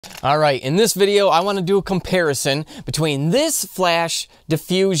All right, in this video, I want to do a comparison between this flash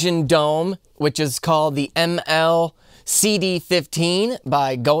diffusion dome, which is called the ML CD15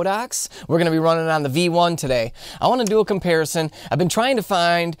 by Godox. We're going to be running on the V1 today. I want to do a comparison. I've been trying to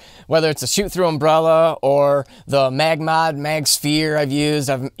find whether it's a shoot-through umbrella or the MagMod Mag Sphere I've used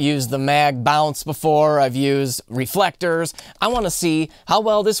the Mag Bounce before. I've used reflectors. I want to see how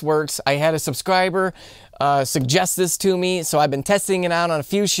well this works. I had a subscriber suggest this to me, so I've been testing it out on a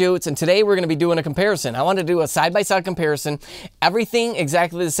few shoots, and today we're going to be doing a comparison. I want to do a side-by-side comparison, everything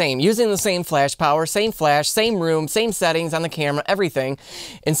exactly the same, using the same flash power, same flash, same room, same settings on the camera, everything,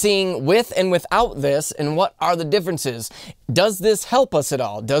 and seeing with and without this, and what are the differences. Does this help us at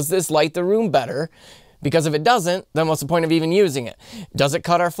all? Does this light the room better? Because if it doesn't, then what's the point of even using it? Does it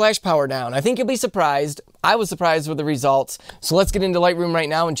cut our flash power down? I think you'll be surprised. I was surprised with the results, so let's get into Lightroom right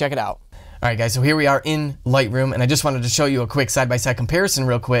now and check it out. All right, guys, so here we are in Lightroom, and I just wanted to show you a quick side-by-side comparison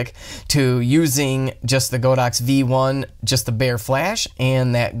real quick to using just the Godox V1, just the bare flash,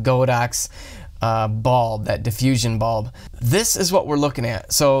 and that Godox bulb, that diffusion bulb. This is what we're looking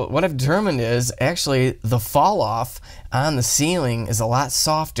at. So what I've determined is actually the fall off on the ceiling is a lot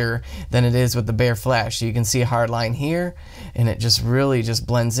softer than it is with the bare flash. So you can see a hard line here, and it just really just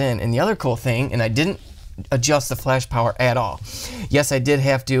blends in. And the other cool thing, and I didn't adjust the flash power at all. Yes, I did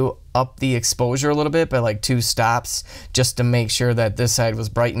have to up the exposure a little bit by like 2 stops just to make sure that this side was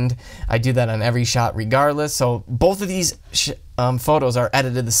brightened. I do that on every shot regardless. So both of these photos are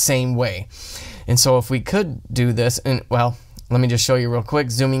edited the same way. And so if we could do this, and well, let me just show you real quick.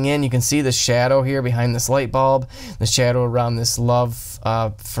 Zooming in, you can see the shadow here behind this light bulb, the shadow around this love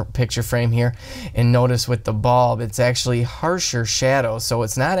picture frame here. And notice with the bulb, it's actually harsher shadow. So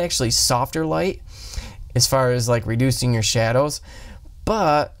it's not actually softer light as far as like reducing your shadows,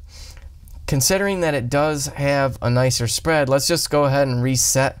 but considering that it does have a nicer spread, let's just go ahead and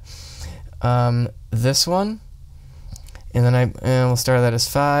reset this one, and then we'll start that as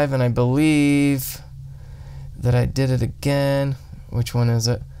 5, and I believe that I did it again. Which one is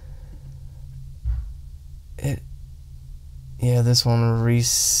it? Yeah, this one will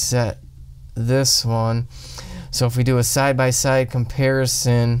reset this one. So if we do a side-by-side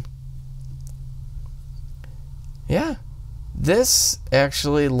comparison, yeah, this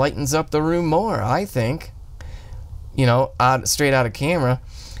actually lightens up the room more, I think. You know, straight out of camera.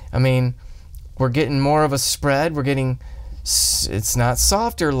 I mean, we're getting more of a spread. We're getting, it's not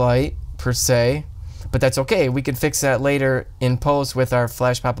softer light per se, but that's okay. We could fix that later in post with our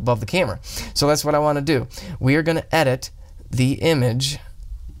flash pop above the camera. So that's what I want to do. We are going to edit the image.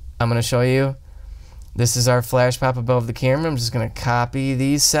 I'm going to show you. This is our flash pop above the camera. I'm just going to copy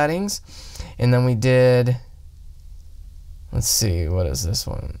these settings. And then we did, let's see, what is this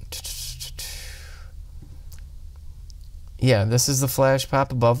one? Yeah, this is the flash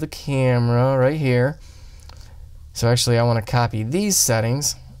pop above the camera right here. So actually I want to copy these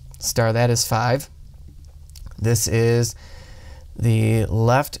settings. Star that as 5. This is the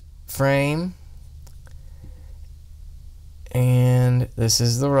left frame. And this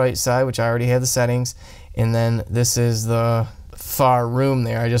is the right side, which I already have the settings. And then this is the far room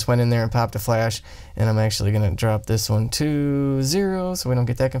there. I just went in there and popped a flash, and I'm actually going to drop this one to 0 so we don't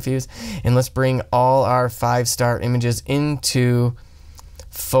get that confused. And let's bring all our 5-star images into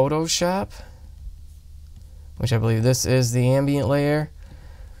Photoshop, which I believe this is the ambient layer.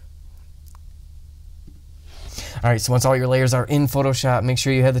 Alright, so once all your layers are in Photoshop, make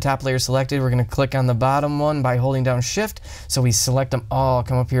sure you have the top layer selected. We're going to click on the bottom one by holding down Shift. So we select them all,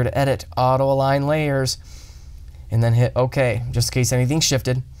 come up here to Edit, Auto Align Layers, and then hit OK, just in case anything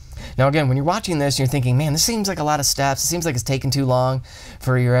shifted. Now again, when you're watching this, you're thinking, man, this seems like a lot of steps. It seems like it's taking too long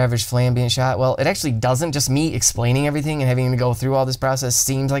for your average flambient shot. Well, it actually doesn't. Just me explaining everything and having to go through all this process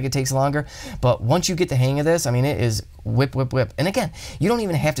seems like it takes longer. But once you get the hang of this, I mean, it is whip, whip, whip. And again, you don't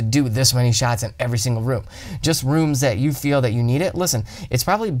even have to do this many shots in every single room. Just rooms that you feel that you need it. Listen, it's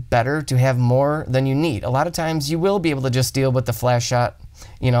probably better to have more than you need. A lot of times you will be able to just deal with the flash shot,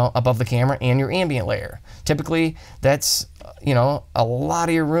 you know, above the camera and your ambient layer. Typically, that's, you know, a lot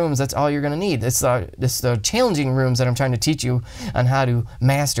of your rooms, that's all you're going to need. It's the challenging rooms that I'm trying to teach you on how to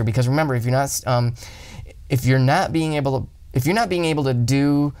master. Because remember, if you're not being able to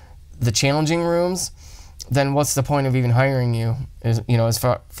do the challenging rooms, then what's the point of even hiring you?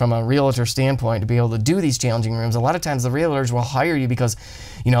 From a realtor standpoint, to be able to do these challenging rooms. A lot of times the realtors will hire you because,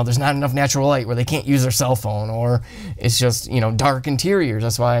 you know, there's not enough natural light where they can't use their cell phone, or it's just, you know, dark interiors.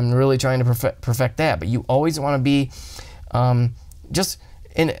 That's why I'm really trying to perfect that. But you always want to be just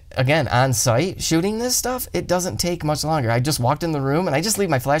And again, on site, shooting this stuff, it doesn't take much longer. I just walked in the room and I just leave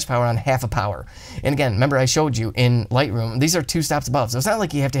my flash power on half a power. And again, remember I showed you in Lightroom, these are 2 stops above. So it's not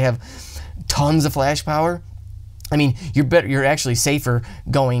like you have to have tons of flash power. I mean, you're actually safer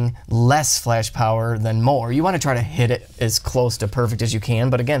going less flash power than more. You want to try to hit it as close to perfect as you can,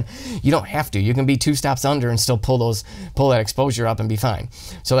 but again, you don't have to. You can be 2 stops under and still pull that exposure up and be fine.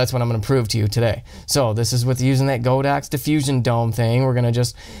 So that's what I'm going to prove to you today. So this is with using that Godox diffusion dome thing. We're going to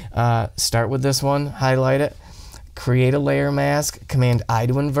just start with this one, highlight it, create a layer mask, Command I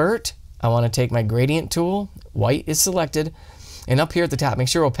to invert. I want to take my gradient tool, white is selected, and up here at the top, make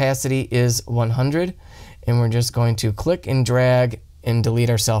sure opacity is 100. And we're just going to click and drag and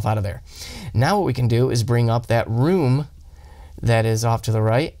delete ourselves out of there. Now what we can do is bring up that room that is off to the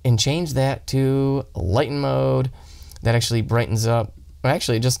right and change that to lighten mode. That actually brightens up.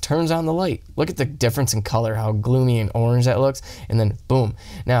 Actually, it just turns on the light. Look at the difference in color, how gloomy and orange that looks. And then boom.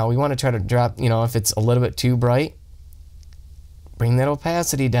 Now we want to try to drop, if it's a little bit too bright, bring that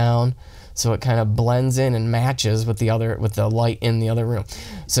opacity down so it kind of blends in and matches with the light in the other room.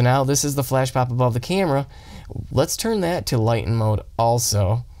 So now this is the flash pop above the camera. Let's turn that to lighten mode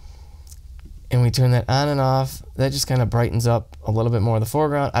also. And we turn that on and off. That just kind of brightens up a little bit more of the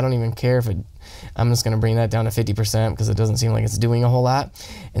foreground. I don't even care if I'm just going to bring that down to 50% because it doesn't seem like it's doing a whole lot.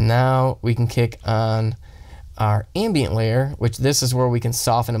 And now we can kick on our ambient layer, which this is where we can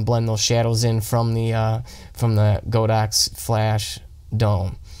soften and blend those shadows in from the Godox flash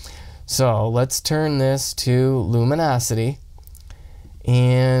dome. So let's turn this to luminosity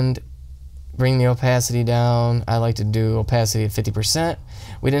and bring the opacity down. I like to do opacity at 50%.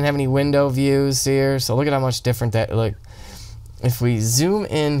 We didn't have any window views here, so look at how much different that look. If we zoom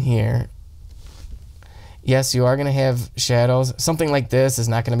in here, yes, you are going to have shadows. Something like this is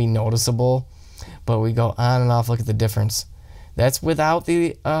not going to be noticeable, but we go on and off. Look at the difference. That's without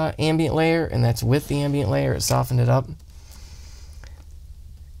the ambient layer, and that's with the ambient layer. It softened it up.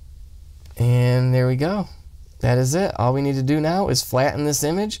 And there we go. That is it. All we need to do now is flatten this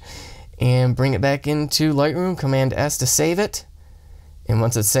image and bring it back into Lightroom. Command S to save it. And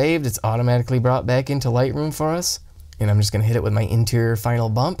once it's saved, it's automatically brought back into Lightroom for us. And I'm just going to hit it with my interior final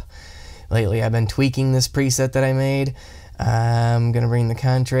bump. Lately, I've been tweaking this preset that I made. I'm going to bring the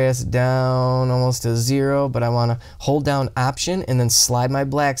contrast down almost to 0, but I want to hold down Option and then slide my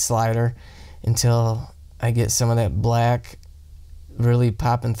black slider until I get some of that black really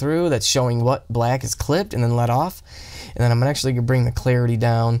popping through. That's showing what black is clipped and then let off. And then I'm actually going to bring the clarity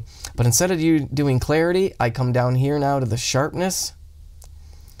down. But instead of you doing clarity, I come down here now to the sharpness.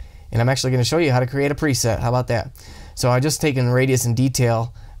 And I'm actually going to show you how to create a preset. How about that? So I just taken radius and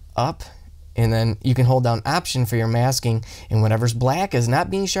detail up, and then you can hold down Option for your masking, and whatever's black is not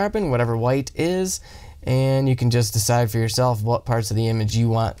being sharpened, whatever white is, and you can just decide for yourself what parts of the image you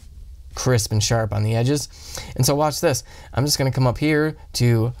want crisp and sharp on the edges. And so watch this. I'm just going to come up here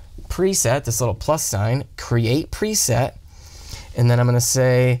to preset, this little plus sign, create preset, and then I'm going to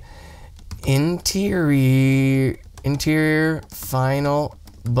say interior final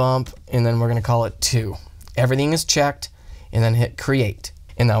bump, and then we're going to call it 2. Everything is checked, and then hit create,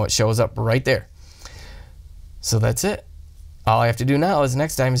 and now it shows up right there. So that's it. All I have to do now is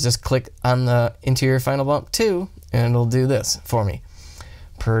next time is just click on the interior final bump 2, and it'll do this for me.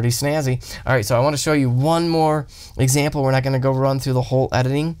 Pretty snazzy. All right, so I want to show you one more example. We're not going to go run through the whole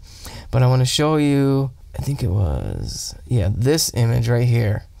editing, but I want to show you, I think it was, yeah, this image right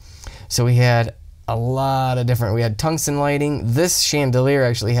here. So we had a lot of different, we had tungsten lighting. This chandelier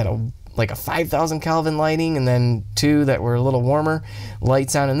actually had like a 5,000 Kelvin lighting, and then 2 that were a little warmer.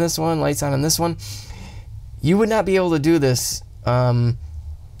 Lights on in this one, lights on in this one. You would not be able to do this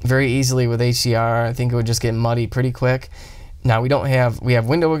very easily with HDR. I think it would just get muddy pretty quick. Now we have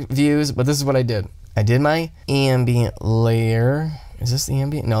window views, but this is what I did. I did my ambient layer. Is this the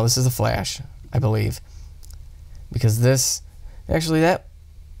ambient? No, this is the flash, I believe. Because this, actually that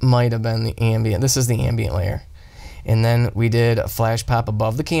might have been the ambient. This is the ambient layer. And then we did a flash pop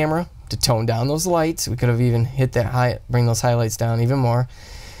above the camera to tone down those lights. We could have even hit that bring those highlights down even more.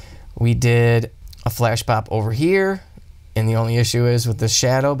 We did a flash pop over here, and the only issue is with the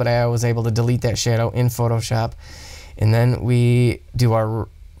shadow, but I was able to delete that shadow in Photoshop. And then we do our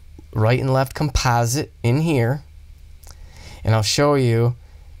right and left composite in here. And I'll show you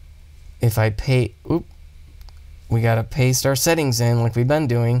if I we got to paste our settings in like we've been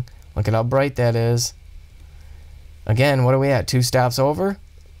doing. Look at how bright that is. Again, what are we at? 2 stops over?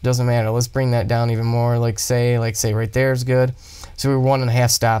 Doesn't matter. Let's bring that down even more. Like say right there is good. So we're 1.5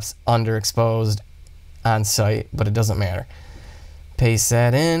 stops underexposed on site, but it doesn't matter. Paste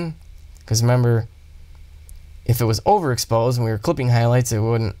that in, because remember, if it was overexposed and we were clipping highlights, it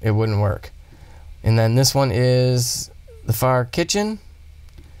wouldn't work. And then this one is the far kitchen,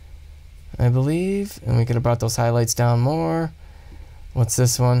 I believe, and we could have brought those highlights down more. What's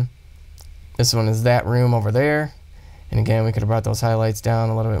this one? This one is that room over there, and again we could have brought those highlights down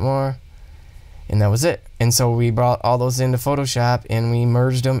a little bit more, and that was it. And so we brought all those into Photoshop and we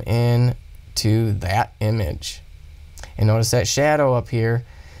merged them into that image. And notice that shadow up here,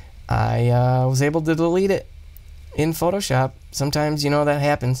 I was able to delete it in Photoshop. Sometimes, you know, that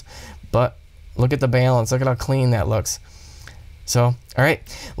happens, but look at the balance. Look at how clean that looks. So, all right,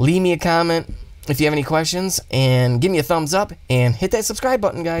 leave me a comment if you have any questions, and give me a thumbs up and hit that subscribe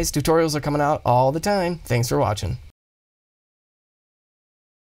button, guys. Tutorials are coming out all the time. Thanks for watching.